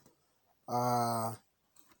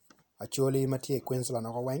Acholi matie Queensland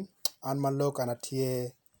oko weng. An malok an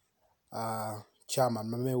atie chairman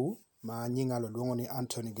ma meu ma nyinga luongo ni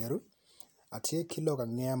Anthony Geru. Atie kilok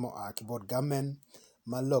ang'eya mo ki board government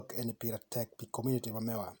ma lok en pira tek pi community ma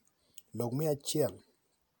mewa. Lok mia achiel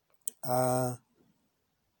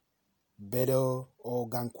bedo o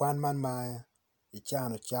gang kwan man ma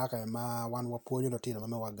ichano chake ma wan wapuonjo lutino ma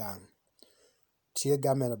mewa gang. Tie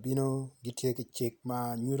government bino gitie ki chik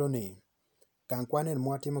ma nyuro ni gang kwan en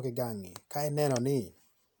mwatimo ki gangi ka ineno ni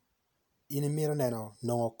in imiro neno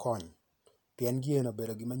nongo kony pien gino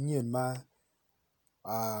bedo gima nyien ma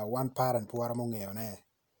wan parent pwara mong'eyo ne.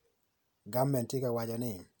 Government tika wacho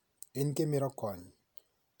ni in kimiro kony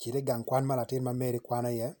chire gang kwan ma latin ma meri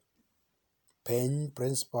kwano iye peny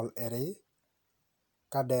principal eri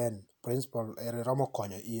kaden principal eri romo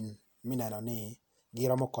konyo in mineno ni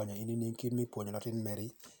giromo konyo in mipuonjo latin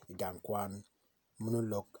meri i gang kwan. Mano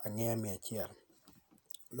lok ang'eya mia achiel.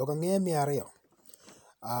 Lok ang'eya mia ariyo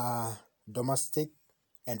domestic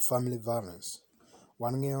and family violence.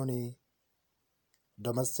 Wan ng'eyo ni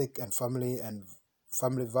domestic and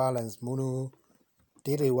family violence munu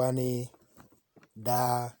tiriwa ni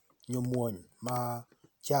da nyomwony ma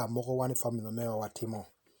cha moko wan e family ma mewa watimo.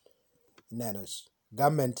 Neno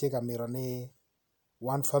government tika miro ni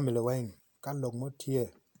wan family weng ka lok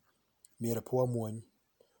motie miero pe wamuony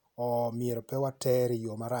o miero pe water e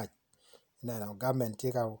yo marach. Neno government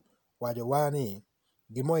tika wacho wa ni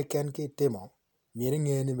gimo iken kitimo miero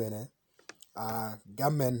ing'e ni bene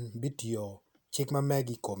government bitiyo chik ma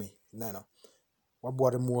megi komi. Neno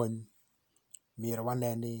wabuodo muony miero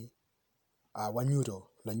wane ni wanyuto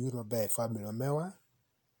lanyut maber family ma mewa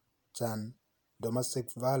chan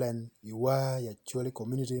domestic violence iwa ya Acholi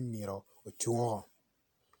community miero ochung'.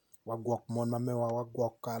 Wagwok mon ma mewa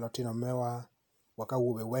wagwok lutino mewa waka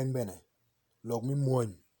awobe weng bene lok mi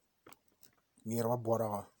muony miero wabuodo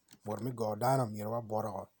go. Bur mi go dano miero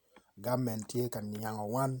wabuodo go. Government tie ka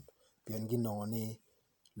niang'o wan pien ginongo ni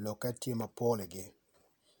loke tye mapol igi.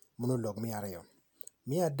 Mano lok mia ariyo.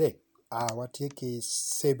 Mia adek watie ki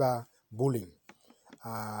cyber bullying.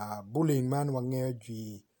 Bullying man wang'eyo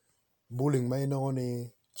ji bullying ma inongo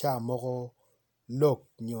ni cha moko lok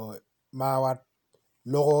nyo ma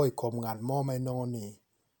loko i kom ng'at mo ma inongo ni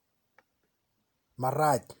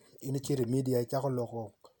marach in icito i media ichako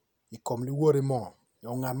loko i kom luori mo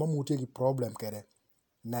o ng'at mo mutie gi problem kede.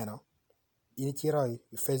 Neno in icito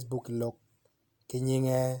i Facebook ilok ki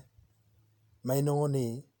nying'e ma inongo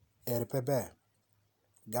ni ere pe ber.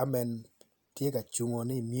 Government tye ka chungo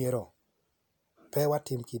ni miero pe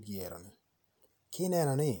watim kit giero ni.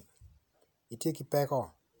 Kineno ni itie ki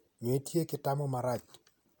peko nyo itie ki tamo marach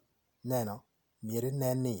neno miero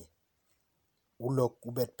inen ni ulok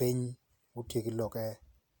ubet piny utieki loke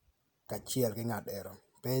kachiel ki ng'at ero.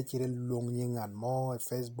 Pe iciro iluong nying ng'at mo i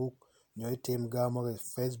Facebook nyo itim ga mogo i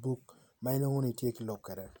Facebook ma inongo ni itie ki lok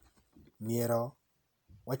kede. Miero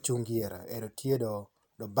wachung gi ero tye do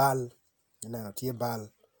bal. Ineno tye bal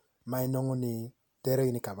ma inongo ni tero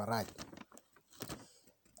in kama rach.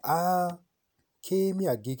 Ki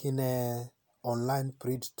mia agiki ne online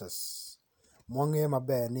predators. Mwang'eyo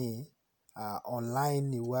maber ni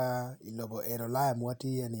online iwa ilobo eno laya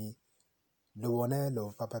mwatiye ni lobo ne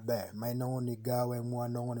lobo pa ber ma inongo ni gawe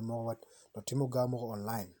mwanongo ni mogo watimo gawe moko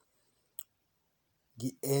online.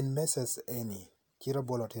 Gi en message eni ciro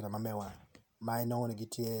bolo lutino ma mewa ma inongo ni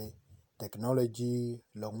gitie technology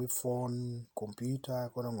lok mi phone,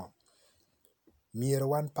 computer kono ngo. Miero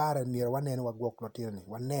wan parent miero wanen wagwok lutino ni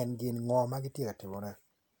wanen gin ngo ma gitye ka timone.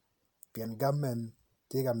 Pien government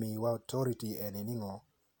tye ka miyowa authority eni ni ngo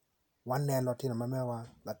wanen lutino ma mewa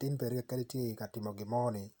latin peri kadi tye ka timo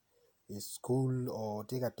gimo ni i school o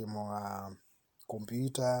tye ka timo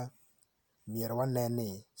computer miero wanen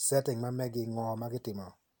ni setting ma megi ngo ma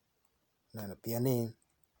gitimo. Neno pien ni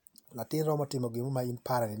latin romo timo gimo ma in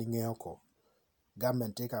parent ing'eyo ko.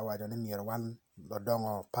 Government tye ka wacho ni miero wan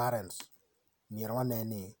jodongo parents miero wanen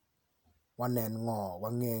ni wanen ngo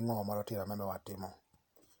wang'e ngo ma lutino ma mewa timo.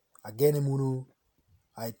 Agene munu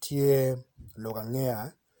tye lok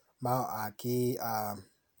ang'eya ma ki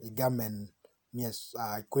i government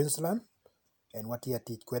Queensland en watye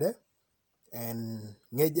atic kwede en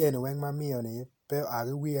ngec eni weng ma miyo ni pe oa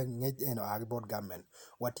wiya ngec eni oa ki board government.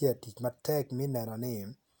 Watye atic matek mi neno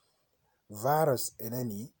ni virus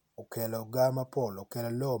eneni okelo ga mapol okelo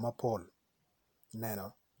lo mapol.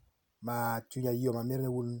 Neno ma chunya yom amiro ni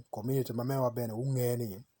wun community ma mewa bene ung'e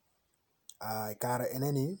ni kare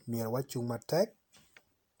eneni miero wachung matek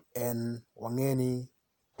en wang'e ni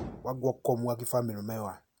wagwok komwa ki family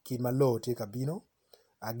mewa kit ma lo tye ka bino.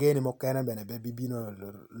 Ageni mokene bene be bibino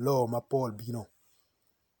lo mapol bino.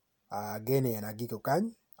 geni en agiko kany,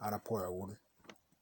 an apuoyo un.